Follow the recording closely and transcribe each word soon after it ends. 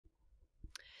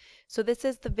So this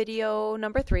is the video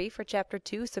number 3 for chapter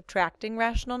 2, subtracting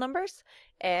rational numbers,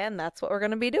 and that's what we're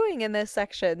going to be doing in this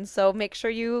section. So make sure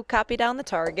you copy down the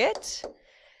target,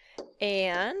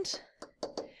 and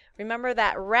remember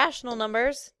that rational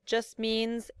numbers just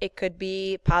means it could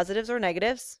be positives or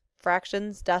negatives,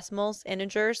 fractions, decimals,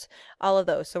 integers, all of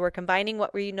those. So we're combining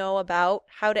what we know about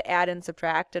how to add and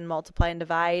subtract and multiply and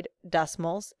divide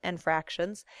decimals and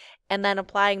fractions, and then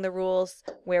applying the rules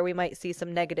where we might see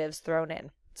some negatives thrown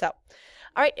in. So,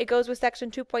 all right, it goes with section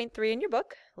 2.3 in your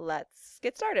book. Let's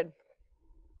get started.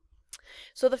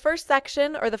 So the first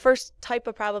section, or the first type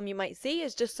of problem you might see,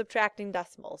 is just subtracting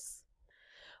decimals,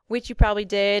 which you probably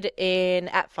did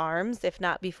at Farms, if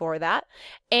not before that.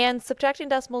 And subtracting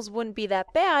decimals wouldn't be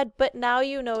that bad, but now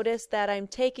you notice that I'm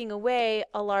taking away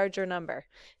a larger number.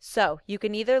 So you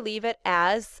can either leave it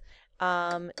as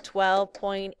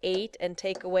 12.8 and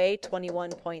take away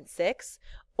 21.6,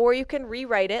 or you can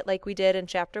rewrite it like we did in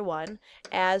chapter 1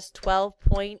 as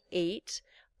 12.8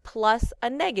 plus a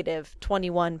negative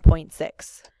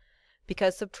 21.6.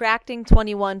 Because subtracting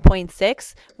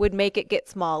 21.6 would make it get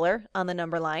smaller on the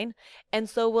number line, and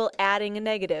so will adding a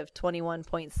negative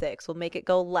 21.6 will make it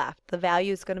go left. The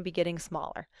value is going to be getting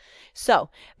smaller. So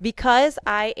because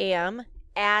I am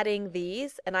adding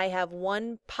these and I have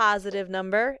one positive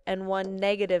number and one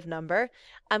negative number,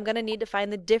 I'm going to need to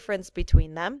find the difference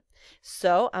between them.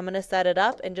 So I'm going to set it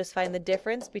up and just find the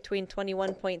difference between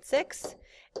 21.6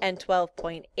 and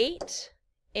 12.8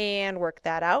 and work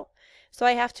that out. So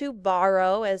I have to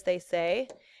borrow, as they say,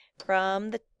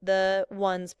 from the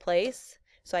ones place.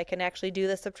 So I can actually do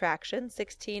the subtraction.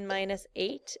 16 minus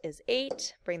 8 is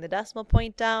 8. Bring the decimal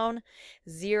point down.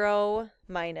 0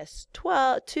 minus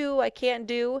 2 I can't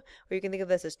do. Or you can think of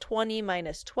this as 20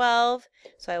 minus 12.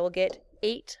 So I will get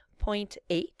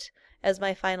 8.8 as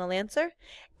my final answer.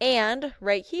 And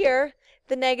right here,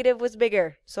 the negative was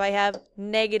bigger. So I have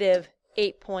negative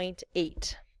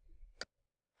 8.8.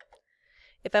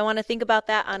 If I want to think about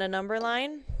that on a number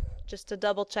line, just to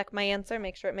double check my answer,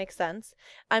 make sure it makes sense,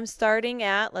 I'm starting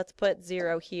at, let's put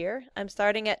 0 here, I'm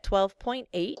starting at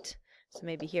 12.8, so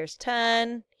maybe here's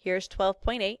 10, here's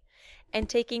 12.8, and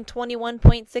taking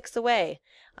 21.6 away.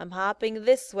 I'm hopping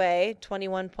this way,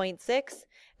 21.6,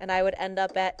 and I would end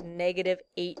up at negative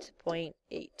 8.8.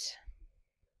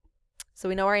 So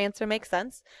we know our answer makes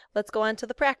sense. Let's go on to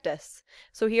the practice.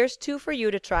 So here's 2 for you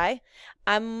to try.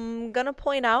 I'm going to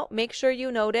point out, make sure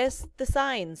you notice the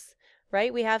signs,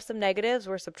 right? We have some negatives.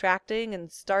 We're subtracting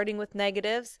and starting with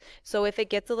negatives. So if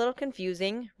it gets a little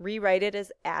confusing, rewrite it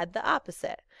as add the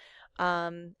opposite.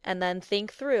 And then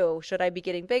think through, should I be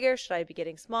getting bigger? Should I be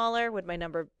getting smaller? Would my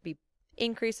number be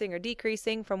increasing or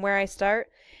decreasing from where I start?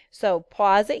 So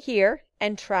pause it here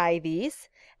and try these,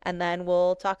 and then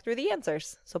we'll talk through the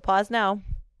answers. So pause now.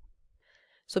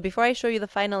 So before I show you the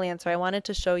final answer, I wanted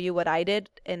to show you what I did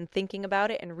in thinking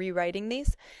about it and rewriting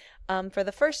these. For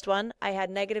the first one, I had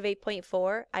negative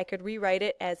 8.4. I could rewrite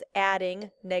it as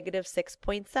adding negative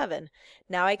 6.7.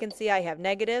 Now I can see I have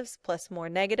negatives plus more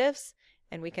negatives,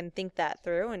 and we can think that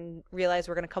through and realize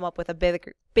we're going to come up with a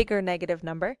bigger negative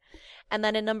number. And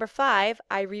then in number 5,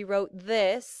 I rewrote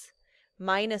this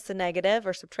minus a negative,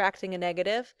 or subtracting a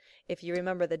negative. If you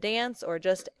remember the dance, or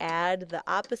just add the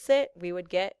opposite, we would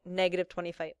get negative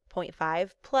 25.5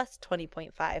 plus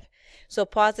 20.5. So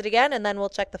pause it again, and then we'll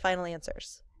check the final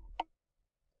answers.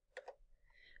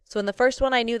 So in the first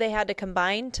one, I knew they had to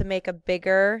combine to make a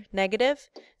bigger negative.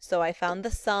 So I found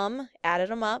the sum, added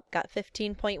them up, got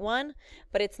 15.1,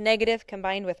 but it's negative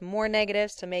combined with more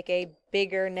negatives to make a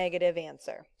bigger negative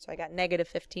answer. So I got negative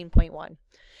 15.1.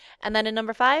 And then in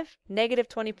number 5, negative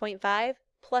 20.5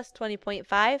 plus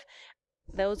 20.5,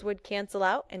 those would cancel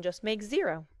out and just make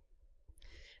 0.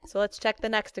 So let's check the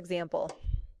next example.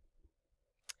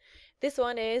 This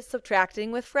one is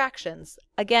subtracting with fractions.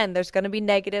 Again, there's going to be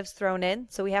negatives thrown in,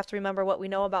 so we have to remember what we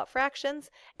know about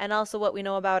fractions and also what we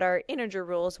know about our integer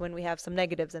rules when we have some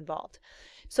negatives involved.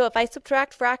 So if I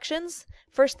subtract fractions,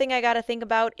 first thing I got to think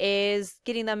about is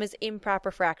getting them as improper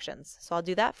fractions. So I'll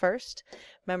do that first.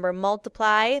 Remember,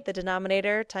 multiply the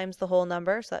denominator times the whole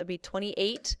number, so that would be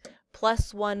 28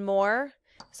 plus 1 more,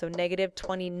 so negative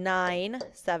 29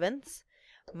 sevenths,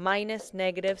 minus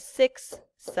negative 6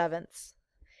 sevenths.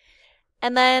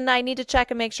 And then I need to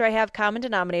check and make sure I have common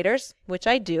denominators, which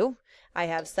I do. I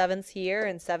have sevenths here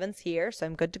and sevenths here, so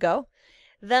I'm good to go.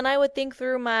 Then I would think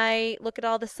through look at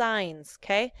all the signs,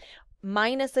 okay?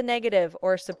 Minus a negative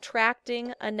or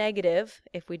subtracting a negative,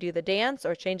 if we do the dance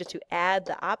or change it to add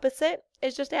the opposite,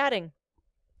 is just adding.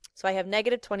 So I have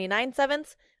negative 29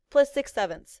 sevenths plus 6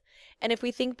 sevenths. And if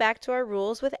we think back to our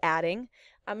rules with adding,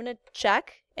 I'm going to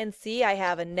check and see I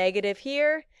have a negative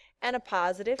here and a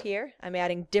positive here. I'm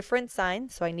adding different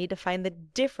signs, so I need to find the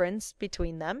difference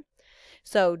between them.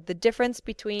 So the difference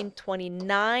between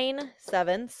 29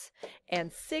 sevenths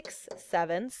and 6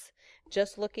 sevenths,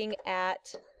 just looking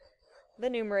at the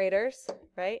numerators,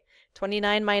 right?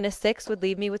 29 minus 6 would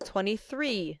leave me with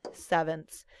 23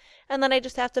 sevenths. And then I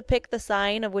just have to pick the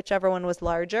sign of whichever one was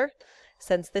larger.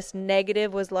 Since this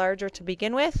negative was larger to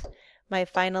begin with, my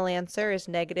final answer is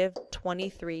negative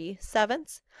 23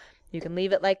 sevenths. You can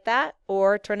leave it like that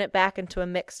or turn it back into a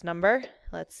mixed number.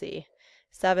 Let's see.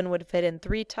 7 would fit in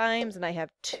 3 times, and I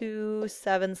have 2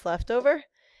 7s left over.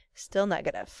 Still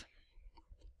negative.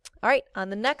 All right, on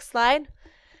the next slide,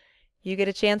 you get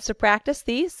a chance to practice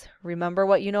these. Remember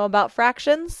what you know about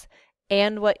fractions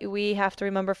and what we have to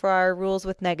remember for our rules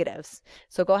with negatives.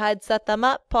 So go ahead, set them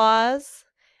up, pause,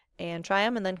 and try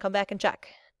them, and then come back and check.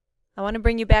 I want to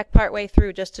bring you back partway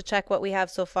through just to check what we have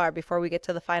so far before we get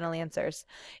to the final answers.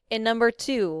 In number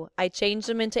 2, I changed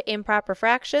them into improper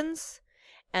fractions,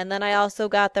 and then I also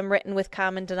got them written with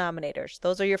common denominators.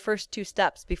 Those are your first 2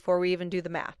 steps before we even do the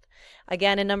math.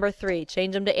 Again, in number 3,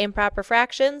 change them to improper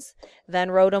fractions,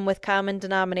 then wrote them with common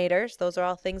denominators. Those are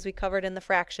all things we covered in the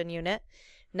fraction unit.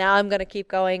 Now I'm going to keep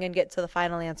going and get to the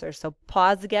final answers. So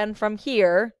pause again from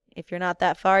here, if you're not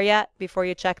that far yet, before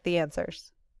you check the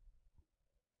answers.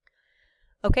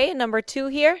 Okay, in number 2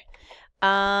 here,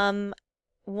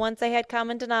 once I had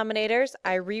common denominators,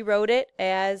 I rewrote it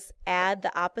as add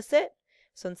the opposite.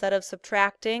 So instead of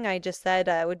subtracting, I just said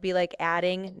it would be like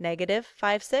adding negative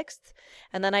 5/6.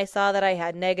 And then I saw that I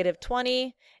had negative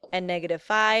 20 and negative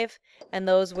 5, and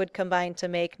those would combine to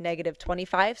make negative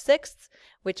 25/6,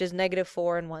 which is negative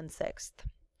 4 1/6.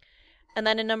 And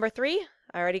then in number 3,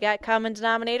 I already got common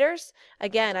denominators.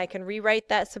 Again, I can rewrite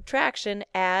that subtraction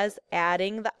as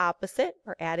adding the opposite,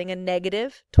 or adding a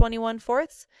negative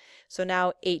 21/4. So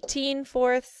now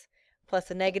 18/4 plus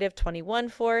a negative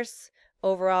 21/4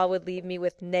 overall would leave me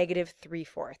with negative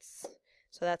 3/4.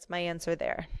 So that's my answer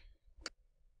there.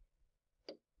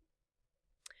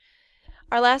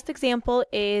 Our last example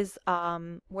is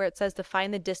where it says to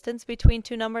find the distance between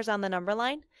 2 numbers on the number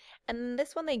line. And in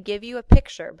this one they give you a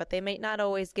picture, but they might not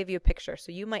always give you a picture.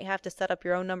 So you might have to set up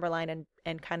your own number line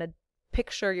and kind of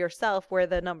picture yourself where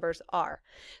the numbers are.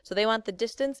 So they want the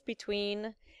distance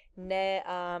between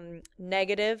negative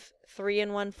 3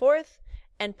 1/4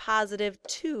 and positive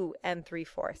 2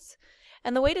 3/4.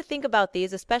 And the way to think about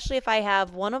these, especially if I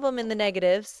have one of them in the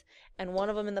negatives and one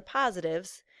of them in the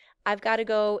positives, I've got to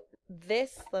go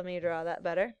this, let me draw that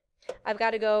better. I've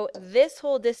got to go this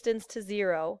whole distance to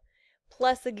 0,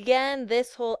 plus again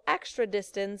this whole extra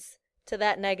distance to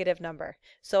that negative number.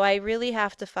 So I really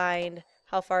have to find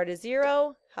how far to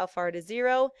 0, how far to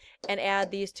 0, and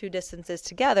add these 2 distances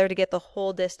together to get the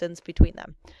whole distance between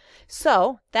them.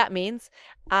 So that means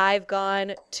I've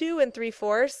gone 2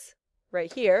 3/4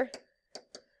 right here,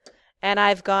 and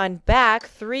I've gone back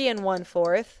 3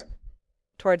 1/4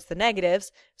 towards the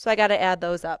negatives, so I got to add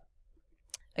those up.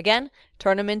 Again,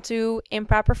 turn them into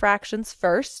improper fractions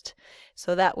first.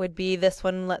 So that would be this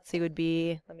one, let's see, would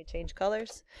be, let me change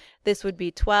colors. This would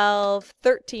be 12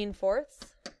 13/4.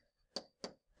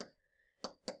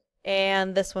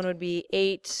 And this one would be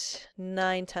 8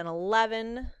 9 10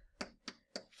 11/4.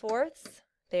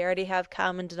 They already have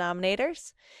common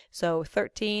denominators. So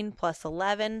 13 plus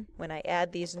 11, when I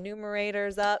add these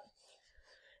numerators up,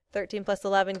 13 plus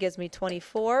 11 gives me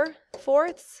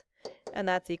 24/4, and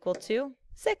that's equal to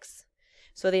 6.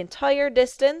 So the entire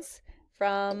distance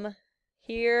from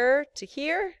here to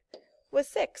here was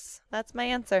 6. That's my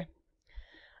answer.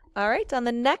 All right, on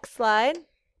the next slide,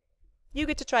 you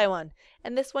get to try one.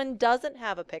 And this one doesn't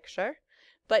have a picture,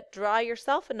 but draw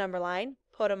yourself a number line,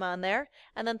 put them on there,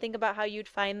 and then think about how you'd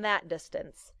find that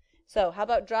distance. So how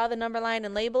about draw the number line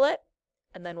and label it,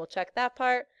 and then we'll check that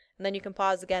part, and then you can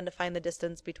pause again to find the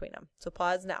distance between them. So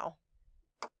pause now.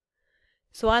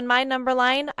 So on my number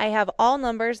line, I have all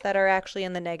numbers that are actually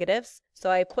in the negatives. So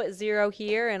I put 0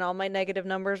 here, and all my negative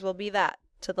numbers will be that,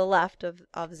 to the left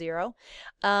of 0.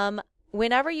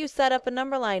 Whenever you set up a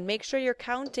number line, make sure you're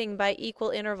counting by equal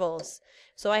intervals.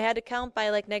 So I had to count by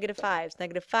like negative 5s,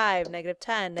 negative 5, negative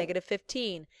 10, negative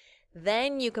 15.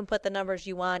 Then you can put the numbers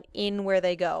you want in where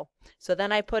they go. So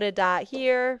then I put a dot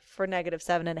here for negative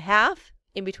 7.5,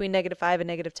 in between negative 5 and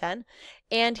negative 10,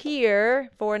 and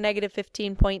here for negative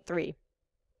 15.3.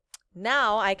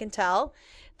 Now I can tell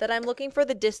that I'm looking for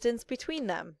the distance between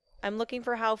them. I'm looking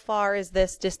for how far is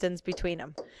this distance between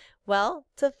them. Well,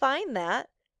 to find that,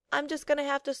 I'm just going to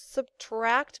have to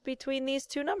subtract between these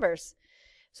 2 numbers.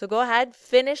 So go ahead,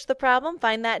 finish the problem,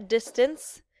 find that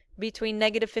distance between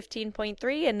negative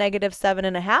 15.3 and negative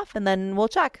 7.5, and then we'll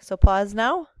check. So pause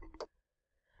now.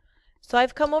 So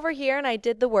I've come over here and I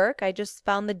did the work. I just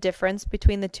found the difference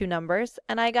between the two numbers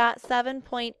and I got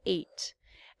 7.8.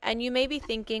 And you may be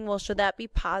thinking, well, should that be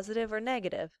positive or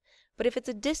negative? But if it's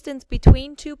a distance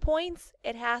between 2 points,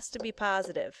 it has to be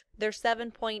positive. They're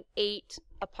 7.8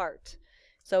 apart.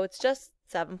 So it's just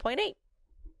 7.8.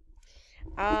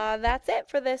 That's it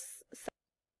for this